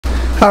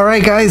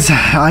Alright guys,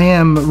 I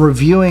am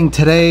reviewing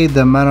today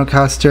the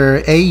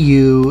MAONOCASTER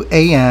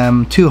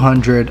Au-Am200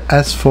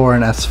 S4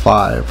 and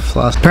S5.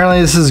 So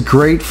apparently this is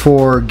great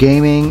for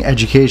gaming,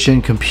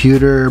 education,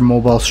 computer,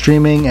 mobile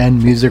streaming,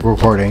 and music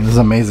recording. This is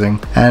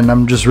amazing. And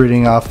I'm just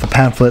reading off the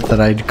pamphlet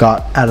that I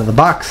got out of the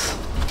box.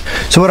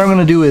 So what I'm going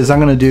to do is I'm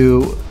going to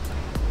do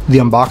the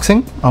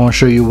unboxing. I want to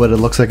show you what it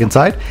looks like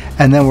inside,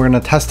 and then we're going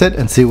to test it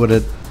and see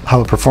how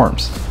it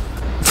performs.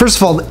 First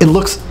of all, it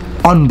looks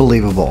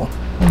unbelievable.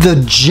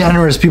 The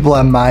generous people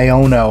at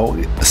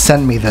MAONO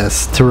sent me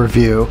this to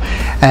review,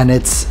 and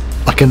it's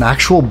like an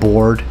actual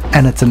board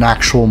and it's an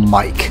actual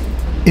mic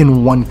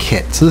in one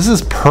kit. So this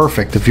is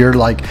perfect if you're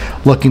like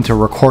looking to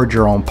record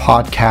your own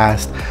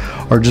podcast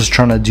or just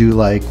trying to do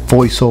like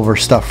voiceover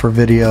stuff for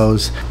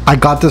videos. I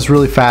got this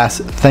really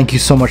fast. Thank you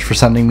so much for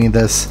sending me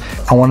this.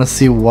 I want to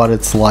see what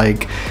it's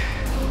like,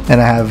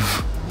 and I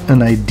have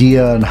an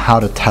idea on how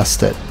to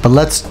test it. But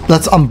let's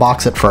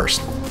unbox it first.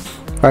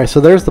 All right,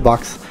 so there's the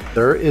box.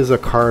 There is a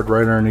card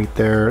right underneath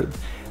there.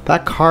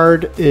 That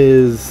card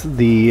is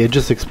it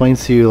just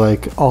explains to you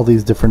like all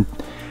these different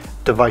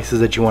devices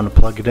that you want to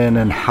plug it in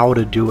and how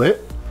to do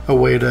it.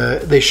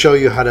 They show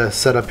you how to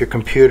set up your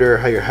computer,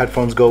 how your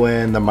headphones go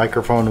in, the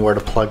microphone, where to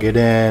plug it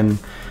in.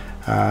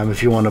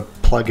 If you want to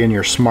plug in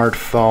your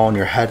smartphone,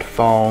 your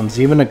headphones,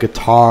 even a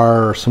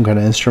guitar or some kind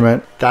of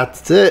instrument.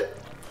 That's it.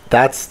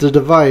 That's the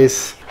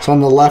device. So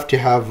on the left you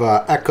have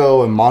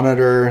echo and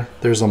monitor.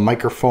 There's a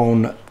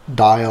microphone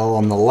dial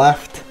on the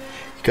left.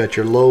 You got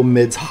your low,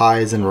 mids,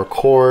 highs, and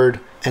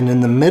record. And in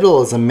the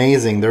middle is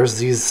amazing. There's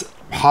these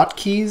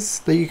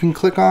hotkeys that you can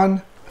click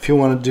on if you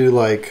want to do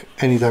like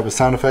any type of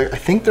sound effect. I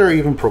think they're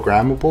even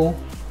programmable.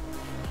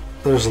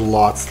 There's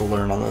lots to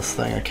learn on this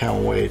thing. I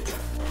can't wait.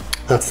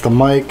 That's the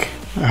mic.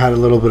 I had a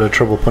little bit of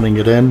trouble putting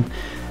it in,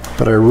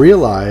 but I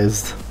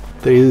realized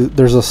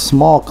there's a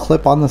small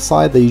clip on the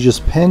side that you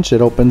just pinch.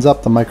 It opens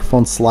up, the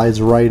microphone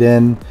slides right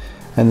in,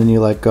 and then you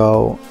let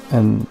go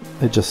and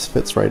it just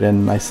fits right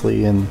in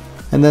nicely. And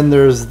then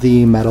there's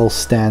the metal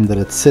stand that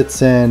it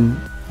sits in.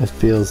 It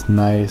feels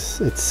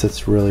nice. It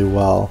sits really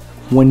well.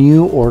 When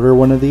you order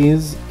one of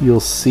these,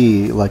 you'll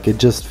see like it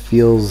just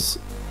feels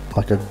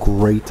like a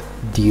great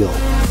deal.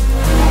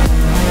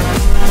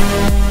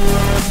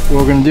 What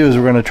we're gonna do is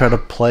we're gonna try to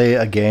play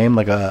a game,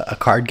 like a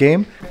card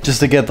game, just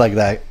to get like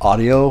that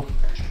audio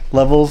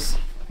levels.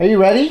 Are you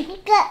ready?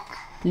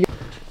 Yeah.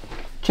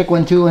 Check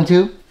 1 2 1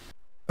 2.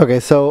 Okay,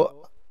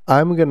 so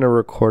I'm gonna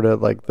record it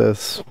like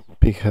this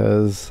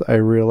because I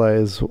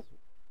realize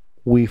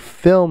we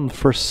filmed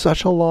for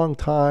such a long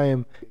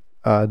time.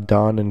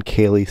 Don and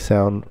Kaylee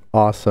sound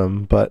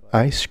awesome, but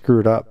I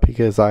screwed up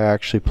because I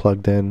actually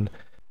plugged in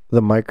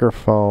the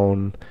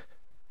microphone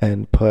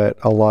and put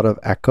a lot of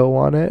echo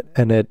on it,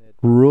 and it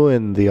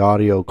ruined the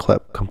audio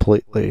clip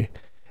completely.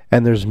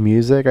 And there's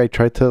music. I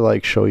tried to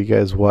like show you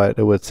guys what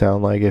it would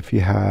sound like if you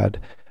had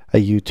a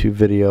YouTube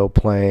video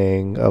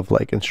playing of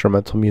like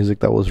instrumental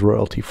music that was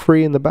royalty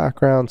free in the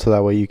background, so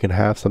that way you can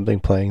have something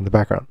playing in the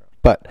background.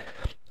 But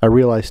I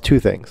realized two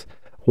things.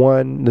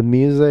 One, the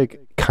music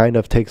kind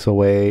of takes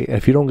away,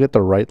 if you don't get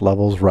the right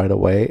levels right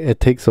away, it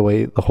takes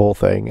away the whole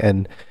thing,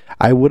 and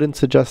I wouldn't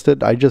suggest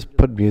it. I just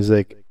put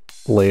music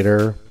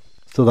later,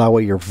 so that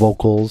way your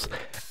vocals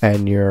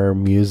and your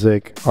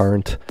music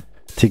aren't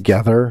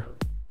together,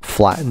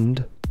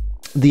 flattened.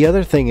 The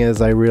other thing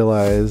is I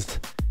realized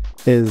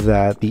is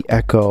that the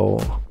echo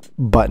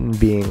button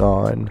being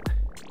on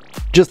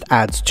just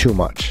adds too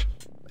much,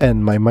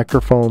 and my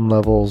microphone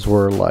levels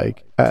were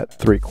like at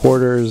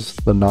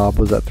 3/4, the knob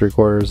was at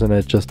 3/4, and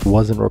it just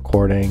wasn't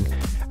recording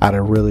at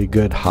a really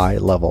good high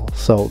level.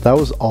 So that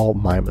was all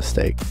my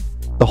mistake.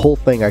 The whole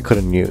thing I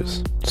couldn't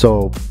use,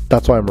 so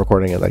that's why I'm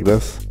recording it like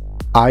this.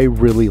 I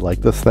really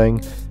like this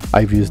thing.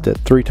 I've used it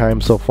 3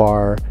 times so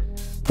far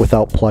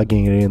without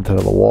plugging it into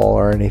the wall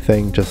or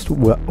anything, just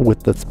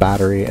with this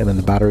battery, and then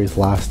the battery's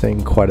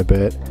lasting quite a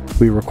bit.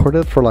 We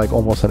recorded for like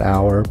almost an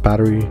hour.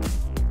 Battery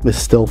is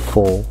still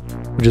full,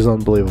 which is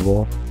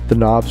unbelievable. The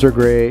knobs are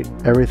great,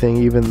 everything,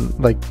 even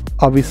like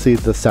obviously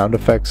the sound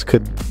effects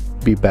could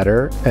be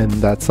better, and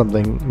that's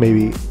something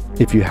maybe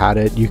if you had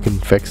it you can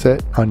fix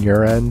it on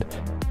your end.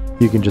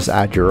 You can just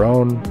add your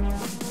own.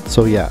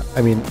 So yeah,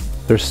 I mean,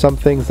 there's some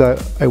things that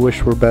I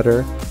wish were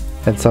better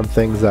and some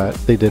things that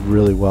they did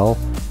really well.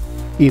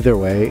 Either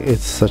way,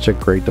 it's such a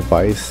great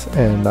device,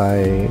 and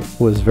I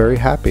was very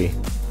happy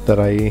that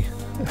I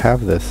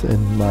have this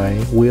in my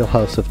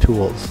wheelhouse of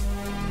tools.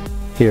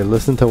 Here,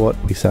 listen to what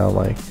we sound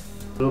like.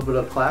 A little bit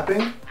of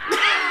clapping.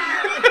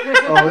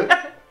 Oh,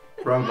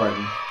 wrong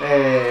button.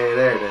 Hey,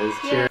 there it is.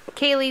 Cheers.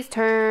 Kaylee's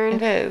turn.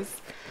 It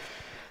is.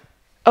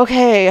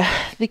 Okay,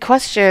 the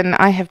question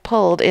I have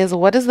pulled is,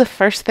 what is the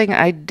first thing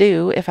I'd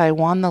do if I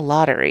won the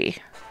lottery?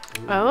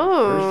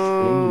 Oh. First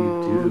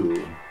thing you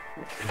do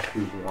if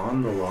you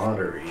won the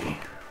lottery.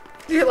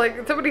 You're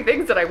like, so many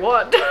things that I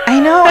want. I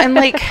know, and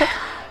like,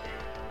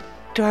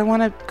 do I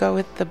want to go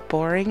with the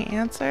boring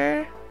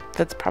answer?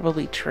 That's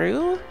probably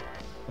true.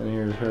 And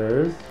here's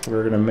hers.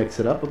 We're gonna mix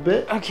it up a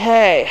bit.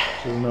 Okay.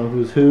 We'll know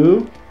who's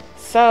who.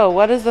 So,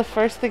 what is the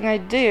first thing I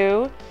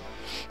do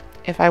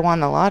if I won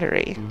the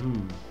lottery.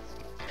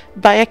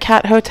 Buy a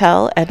cat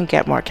hotel and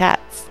get more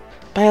cats.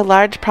 Buy a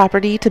large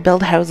property to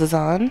build houses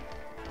on.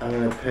 I'm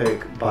gonna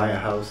pick buy a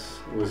house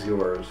was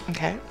yours.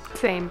 Okay.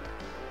 Same.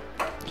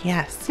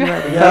 Yes, you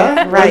are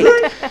Yeah? both right.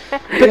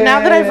 But now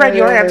that I've read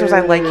your answers, I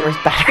like yours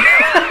better.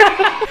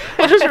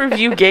 We'll just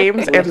review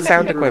games and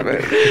sound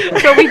equipment.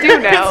 So we do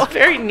now. It's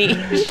very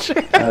niche.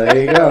 There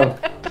you go.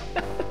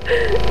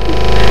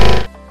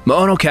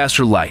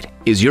 MAONOCASTER LITE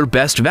is your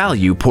best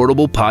value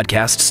portable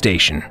podcast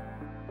station.